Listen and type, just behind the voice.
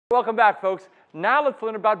Welcome back, folks. Now let's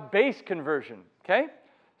learn about base conversion, okay?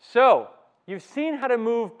 So, you've seen how to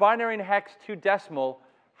move binary and hex to decimal.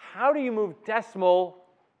 How do you move decimal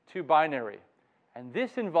to binary? And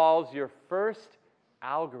this involves your first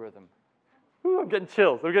algorithm. Ooh, I'm getting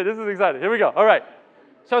chills. Okay, this is exciting. Here we go. All right.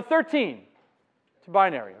 So 13 to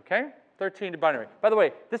binary, okay? 13 to binary. By the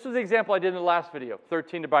way, this was the example I did in the last video,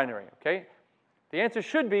 13 to binary, okay? The answer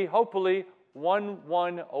should be, hopefully,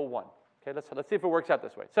 1101. Okay, let's see if it works out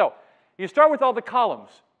this way. So, you start with all the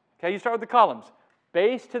columns. Okay, you start with the columns.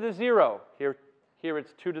 Base to the 0. Here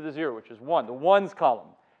it's 2 to the 0, which is 1, the 1's column.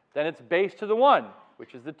 Then it's base to the 1,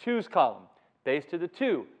 which is the 2's column. Base to the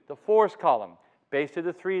 2, the 4's column. Base to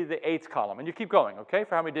the 3, the 8's column. And you keep going, okay,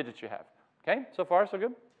 for how many digits you have. Okay, so far, so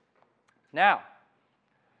good? Now,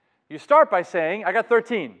 you start by saying, I got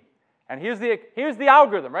 13. And here's the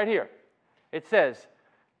algorithm right here. It says,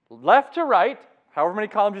 left to right, however many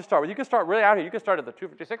columns you start with. You can start really out here. You can start at the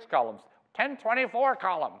 256 columns, 1024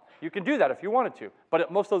 column. You can do that if you wanted to.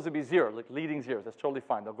 But most of those would be 0, like leading zeros. That's totally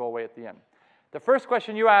fine. They'll go away at the end. The first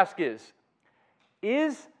question you ask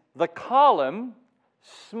is the column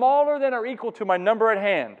smaller than or equal to my number at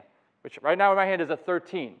hand? Which right now in my hand is a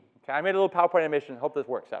 13. Okay, I made a little PowerPoint animation. Hope this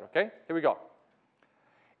works out, okay? Here we go.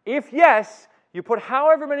 If yes, you put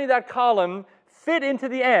however many of that column fit into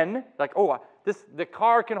the n, like, oh, the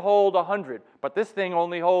car can hold 100, but this thing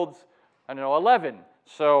only holds, I don't know, 11.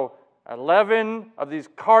 So 11 of these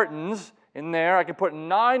cartons in there, I can put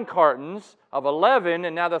 9 cartons of 11,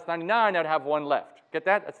 and now that's 99, I'd have 1 left. Get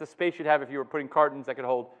that? That's the space you'd have if you were putting cartons that could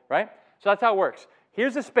hold, right? So that's how it works.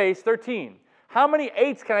 Here's the space, 13. How many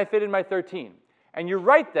 8s can I fit in my 13? And you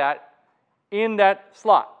write that in that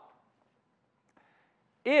slot.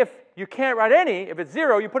 If you can't write any, if it's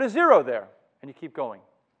 0, you put a 0 there, and you keep going.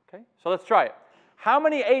 Okay? So let's try it. How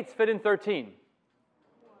many 8s fit in 13?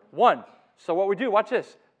 1. So what we do, watch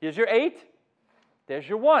this. Here's your 8. There's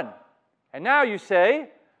your 1. And now you say,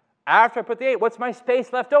 after I put the 8, what's my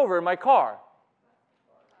space left over in my car?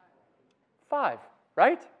 5,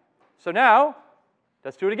 right? So now,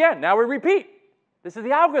 let's do it again. Now we repeat. This is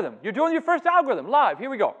the algorithm. You're doing your first algorithm live. Here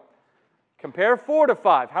we go. Compare 4 to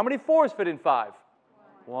 5. How many 4s fit in 5?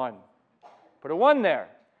 1. Put a 1 there.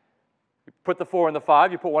 You put the 4 and the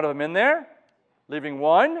 5. You put one of them in there, leaving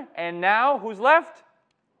 1. And now, who's left?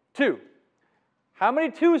 2. How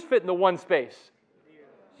many 2s fit in the 1 space?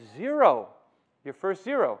 0. Your first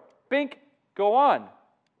 0. Bink, go on.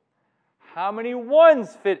 How many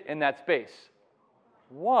 1s fit in that space?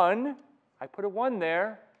 1. I put a 1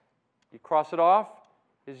 there. You cross it off,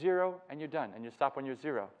 is 0, and you're done. And you stop when you're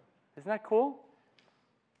 0. Isn't that cool?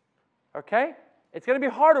 Okay? It's going to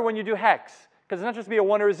be harder when you do hex, because it's not just be a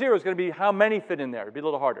 1 or a 0. It's going to be how many fit in there. It'll be a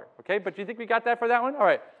little harder. Okay? But do you think we got that for that one? All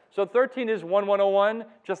right. So 13 is 1101,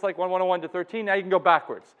 just like 1101 to 13. Now you can go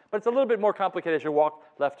backwards. But it's a little bit more complicated as you walk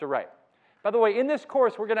left to right. By the way, in this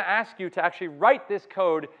course, we're going to ask you to actually write this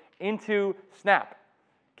code into Snap.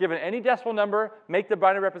 Given any decimal number, make the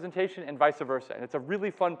binary representation, and vice versa. And it's a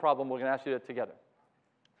really fun problem. We're going to ask you to do it together.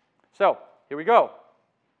 So, here we go.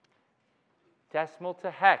 Decimal to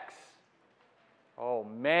hex. Oh,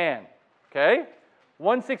 man. Okay?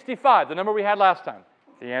 165, the number we had last time.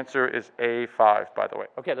 The answer is A5, by the way.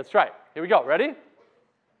 Okay, let's try it. Here we go. Ready?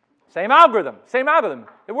 Same algorithm. Same algorithm.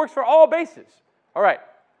 It works for all bases. All right.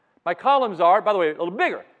 My columns are, by the way, a little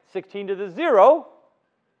bigger. 16 to the 0,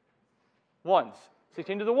 1s.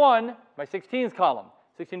 16 to the 1, my 16's column.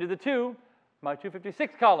 16 to the 2, my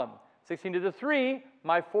 256 column. 16 to the 3,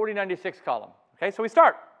 my 4096 column. Okay, so we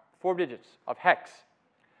start. 4 digits of hex.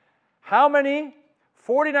 How many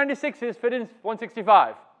 4096s fit in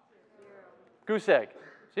 165? 0. Goose egg.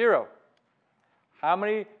 0. How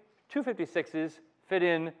many 256s fit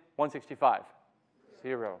in 165?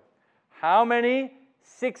 0. How many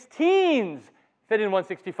 16s fit in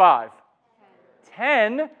 165?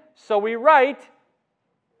 10. So we write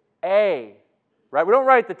A. Right? We don't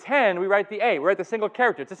write the 10, we write the A. We write the single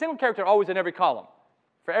character. It's a single character always in every column,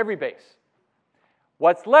 for every base.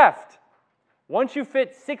 What's left? Once you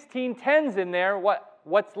fit 16 10s in there,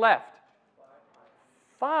 what's left?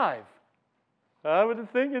 5. I was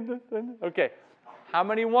thinking. Okay. How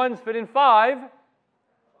many 1s fit in 5?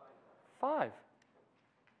 5.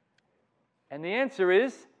 And the answer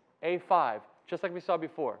is A5, just like we saw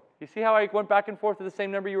before. You see how I went back and forth to the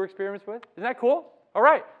same number you were experienced with? Isn't that cool? All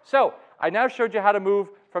right. So I now showed you how to move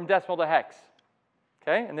from decimal to hex.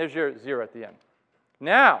 Okay? And there's your 0 at the end.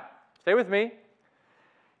 Now, stay with me.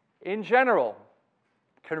 In general,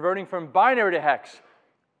 converting from binary to hex,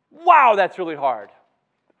 wow, that's really hard.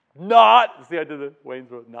 Not, see, I did the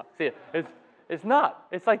Wayne's World, not. See, It's not.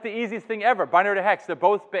 It's like the easiest thing ever. Binary to hex, they're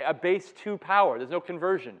both a base 2 power. There's no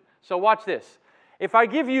conversion. So watch this. If I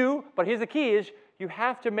give you, but here's the key is, you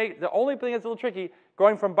have to make, the only thing that's a little tricky,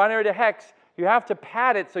 going from binary to hex, you have to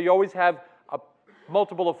pad it so you always have a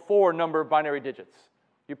multiple of 4 number of binary digits.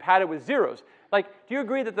 You pad it with zeros. Like, do you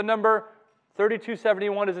agree that the number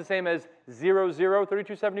 3271 is the same as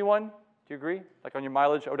 003271? Do you agree? Like on your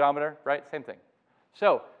mileage odometer, right? Same thing.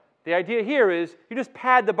 So the idea here is you just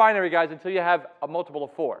pad the binary, guys, until you have a multiple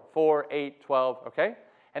of 4. 4, 8, 12, okay?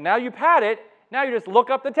 And now you pad it. Now you just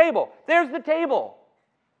look up the table. There's the table.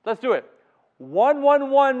 Let's do it.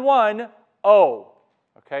 1111, O.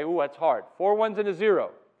 Okay, ooh, that's hard. 4 ones and a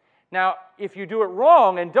 0. Now, if you do it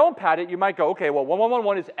wrong and don't pad it, you might go, okay, well,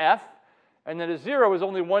 1111 is F, and then a 0 is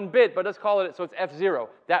only 1 bit, but let's call it, so it's F0.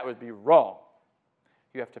 That would be wrong.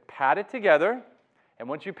 You have to pad it together, and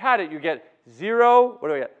once you pad it, you get 0, what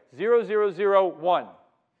do we get? 0001.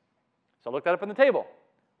 So look that up in the table.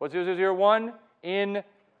 What's 0001 in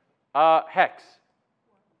hex?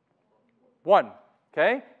 1,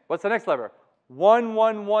 okay? What's the next letter?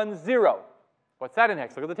 1110. What's that in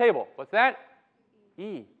hex? Look at the table. What's that?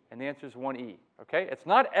 E, and the answer is 1E, okay? It's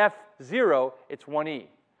not F0, it's 1E.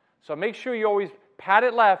 So make sure you always pad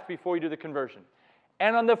it left before you do the conversion.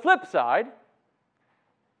 And on the flip side,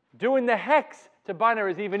 doing the hex to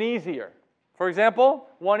binary is even easier. For example,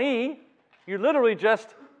 1E, you literally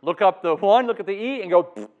just look up the 1, look at the E, and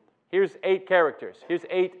go, here's 8 characters. Here's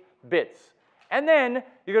 8 bits. And then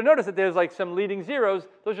you're going to notice that there's like some leading zeros.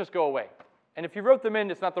 Those just go away. And if you wrote them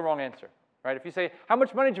in, it's not the wrong answer. Right? If you say, how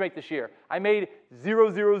much money did you make this year? I made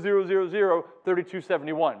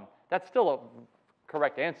 0.00003271. That's still a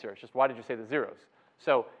correct answer. It's just why did you say the zeros?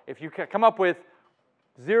 So if you come up with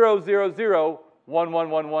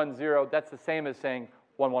 0.001110, that's the same as saying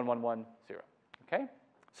 11110. Okay?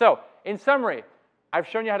 So in summary, I've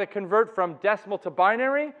shown you how to convert from decimal to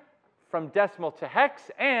binary, from decimal to hex,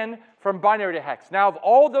 and from binary to hex. Now, of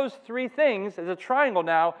all those 3 things, there's a triangle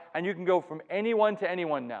now, and you can go from anyone to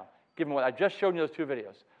anyone now, given what I just showed you those 2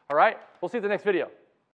 videos. All right? We'll see you in the next video.